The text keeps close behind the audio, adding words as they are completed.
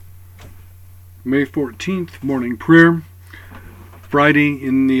May 14th, Morning Prayer, Friday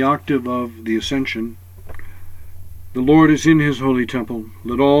in the octave of the Ascension. The Lord is in his holy temple.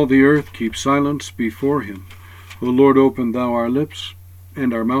 Let all the earth keep silence before him. O Lord, open thou our lips,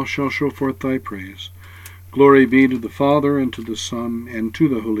 and our mouth shall show forth thy praise. Glory be to the Father, and to the Son, and to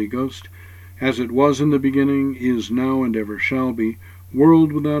the Holy Ghost, as it was in the beginning, is now, and ever shall be,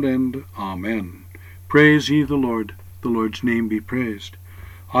 world without end. Amen. Praise ye the Lord. The Lord's name be praised.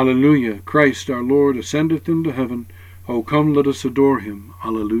 Alleluia. Christ our Lord ascendeth into heaven. O come, let us adore him.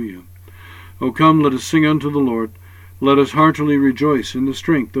 Alleluia. O come, let us sing unto the Lord. Let us heartily rejoice in the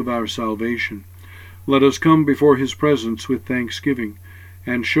strength of our salvation. Let us come before his presence with thanksgiving,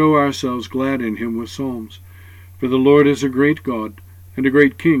 and show ourselves glad in him with psalms. For the Lord is a great God, and a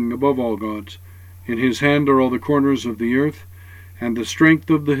great King above all gods. In his hand are all the corners of the earth, and the strength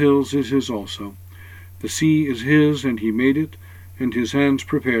of the hills is his also. The sea is his, and he made it, and his hands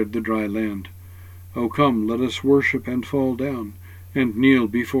prepared the dry land. O come, let us worship and fall down, and kneel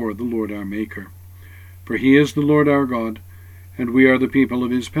before the Lord our Maker. For he is the Lord our God, and we are the people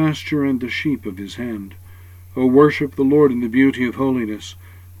of his pasture and the sheep of his hand. O worship the Lord in the beauty of holiness.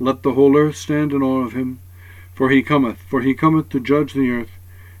 Let the whole earth stand in awe of him. For he cometh to judge the earth,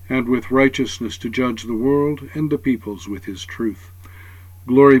 and with righteousness to judge the world and the peoples with his truth.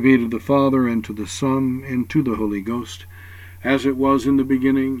 Glory be to the Father, and to the Son, and to the Holy Ghost, as it was in the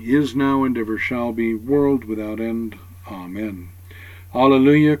beginning, is now, and ever shall be, world without end. Amen.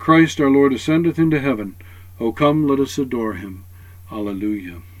 Alleluia. Christ our Lord ascendeth into heaven. O come, let us adore him.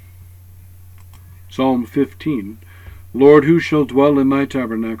 Alleluia. Psalm 15. Lord, who shall dwell in thy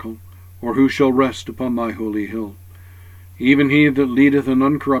tabernacle, or who shall rest upon thy holy hill? Even he that leadeth an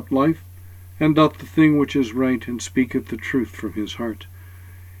uncorrupt life, and doth the thing which is right, and speaketh the truth from his heart.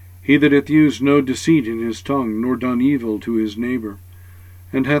 He that hath used no deceit in his tongue, nor done evil to his neighbour,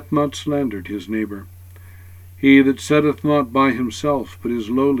 and hath not slandered his neighbour. He that setteth not by himself, but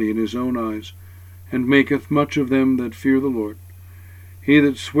is lowly in his own eyes, and maketh much of them that fear the Lord. He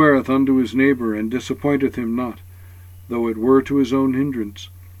that sweareth unto his neighbour, and disappointeth him not, though it were to his own hindrance.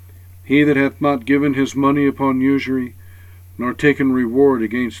 He that hath not given his money upon usury, nor taken reward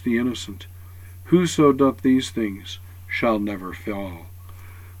against the innocent. Whoso doth these things shall never fall.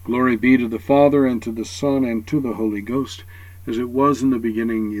 Glory be to the Father, and to the Son, and to the Holy Ghost, as it was in the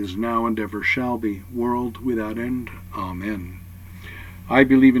beginning, is now, and ever shall be, world without end. Amen. I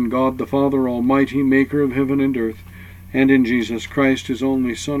believe in God the Father Almighty, maker of heaven and earth, and in Jesus Christ, his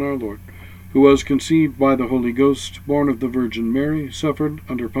only Son, our Lord, who was conceived by the Holy Ghost, born of the Virgin Mary, suffered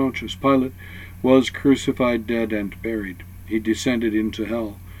under Pontius Pilate, was crucified, dead, and buried. He descended into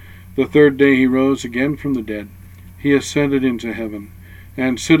hell. The third day he rose again from the dead. He ascended into heaven,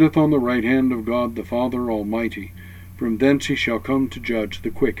 and sitteth on the right hand of God the Father Almighty. From thence he shall come to judge the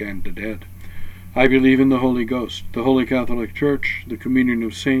quick and the dead. I believe in the Holy Ghost, the Holy Catholic Church, the communion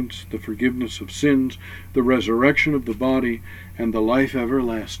of saints, the forgiveness of sins, the resurrection of the body, and the life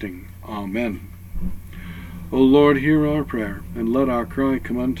everlasting. Amen. O Lord, hear our prayer, and let our cry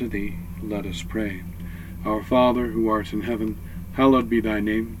come unto thee. Let us pray. Our Father, who art in heaven, hallowed be thy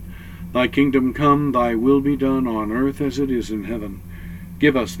name. Thy kingdom come, thy will be done, on earth as it is in heaven.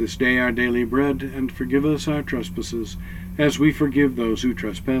 Give us this day our daily bread, and forgive us our trespasses, as we forgive those who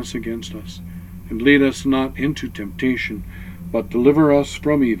trespass against us. And lead us not into temptation, but deliver us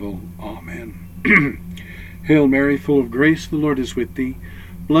from evil. Amen. Hail Mary, full of grace, the Lord is with thee.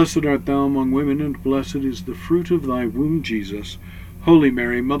 Blessed art thou among women, and blessed is the fruit of thy womb, Jesus. Holy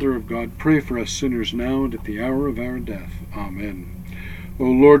Mary, Mother of God, pray for us sinners now and at the hour of our death. Amen. O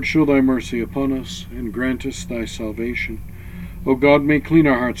Lord, show thy mercy upon us, and grant us thy salvation. O God, make clean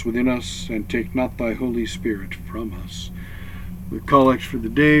our hearts within us, and take not thy Holy Spirit from us. The collect for the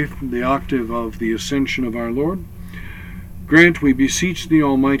day, from the octave of the Ascension of our Lord. Grant, we beseech thee,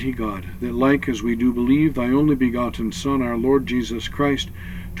 Almighty God, that like as we do believe thy only begotten Son, our Lord Jesus Christ,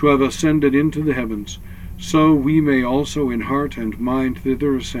 to have ascended into the heavens, so we may also in heart and mind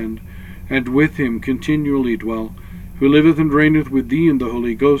thither ascend, and with him continually dwell, who liveth and reigneth with thee in the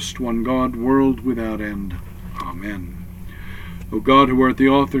Holy Ghost, one God, world without end. Amen. O God, who art the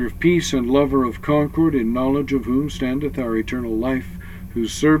author of peace and lover of concord, in knowledge of whom standeth our eternal life,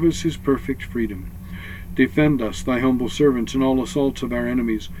 whose service is perfect freedom, defend us, thy humble servants, in all assaults of our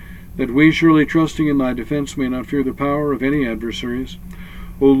enemies, that we, surely trusting in thy defense, may not fear the power of any adversaries.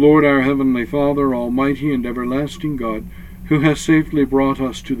 O Lord, our heavenly Father, almighty and everlasting God, who hast safely brought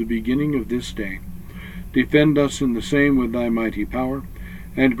us to the beginning of this day, defend us in the same with thy mighty power,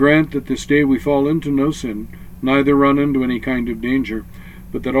 and grant that this day we fall into no sin, neither run into any kind of danger,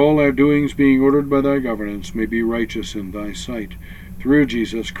 but that all our doings, being ordered by thy governance, may be righteous in thy sight, through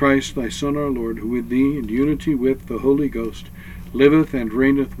Jesus Christ, thy Son, our Lord, who with thee, in unity with the Holy Ghost, liveth and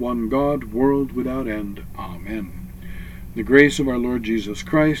reigneth one God, world without end. Amen. The grace of our Lord Jesus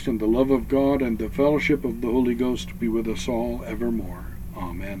Christ, and the love of God, and the fellowship of the Holy Ghost be with us all evermore.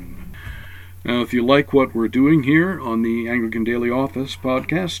 Amen. Now, if you like what we're doing here on the Anglican Daily Office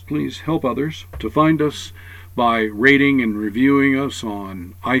podcast, please help others to find us by rating and reviewing us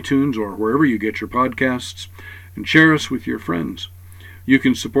on iTunes or wherever you get your podcasts, and share us with your friends. You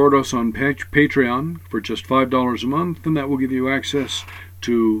can support us on Patreon for just $5 a month, and that will give you access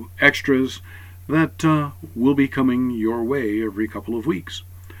to extras that will be coming your way every couple of weeks.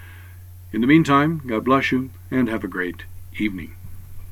 In the meantime, God bless you, and have a great evening.